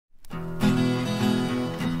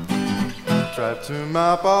Strapped to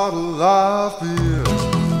my bottle of beer,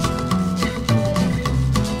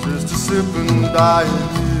 just a sip and dying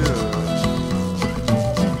here.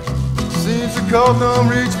 Seems the cold don't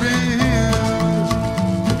reach me here,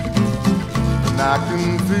 and I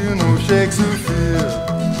can feel no shakes of fear.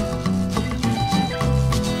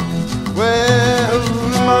 Well,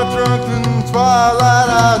 in my drunken twilight,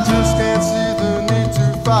 I just can't see the need to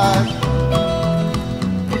fight.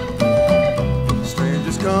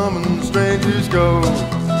 Strangers come and strangers go,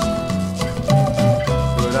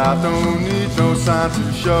 but I don't need no sign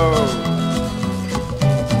to show.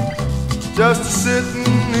 Just a sitting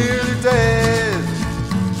nearly dead,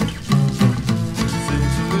 seem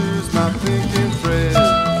to lose my thinking thread.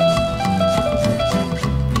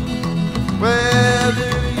 Well,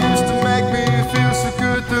 it used to make me feel so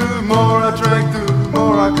good. The more I drank, the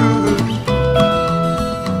more I could.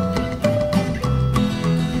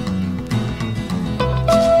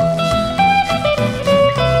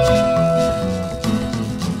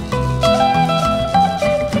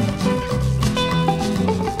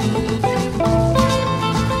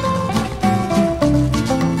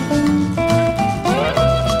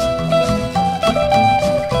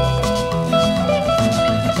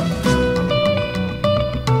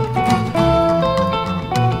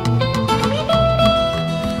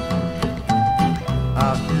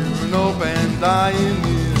 Lying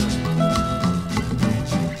here,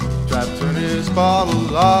 trapped in his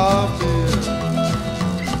bottle of beer.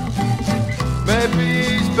 Maybe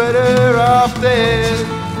he's better off dead,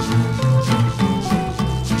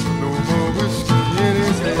 no more whiskey in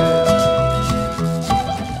his head.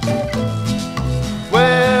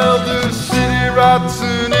 Well, the city rots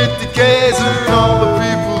and it decays, and all the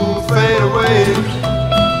people fade away.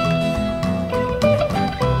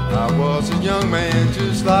 I was a young man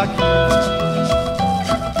just like you,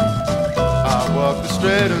 walked the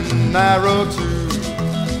straight and narrow too.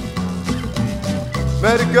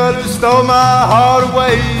 Met a girl who stole my heart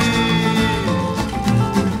away,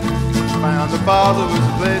 found the bar that was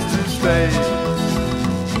a place to stay.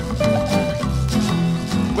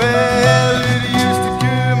 Well, it used to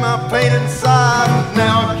cure my pain inside, but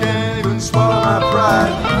now I can't even swallow my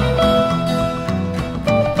pride.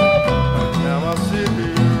 Now I sit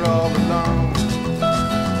here all alone,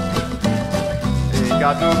 ain't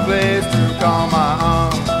got no place to call my own.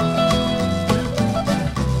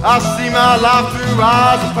 I see my life through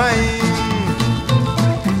eyes of pain,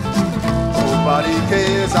 nobody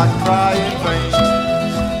cares, I cry in vain.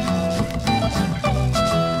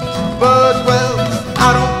 But well, I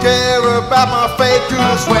don't care about my fate,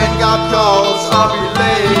 'cause when God calls, I'll be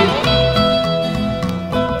late.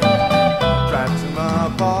 Trapped in my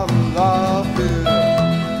bottle of beer,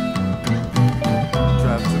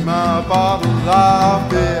 trapped in my bottle of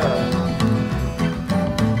beer,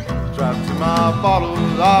 trapped in my bottle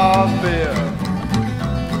of beer.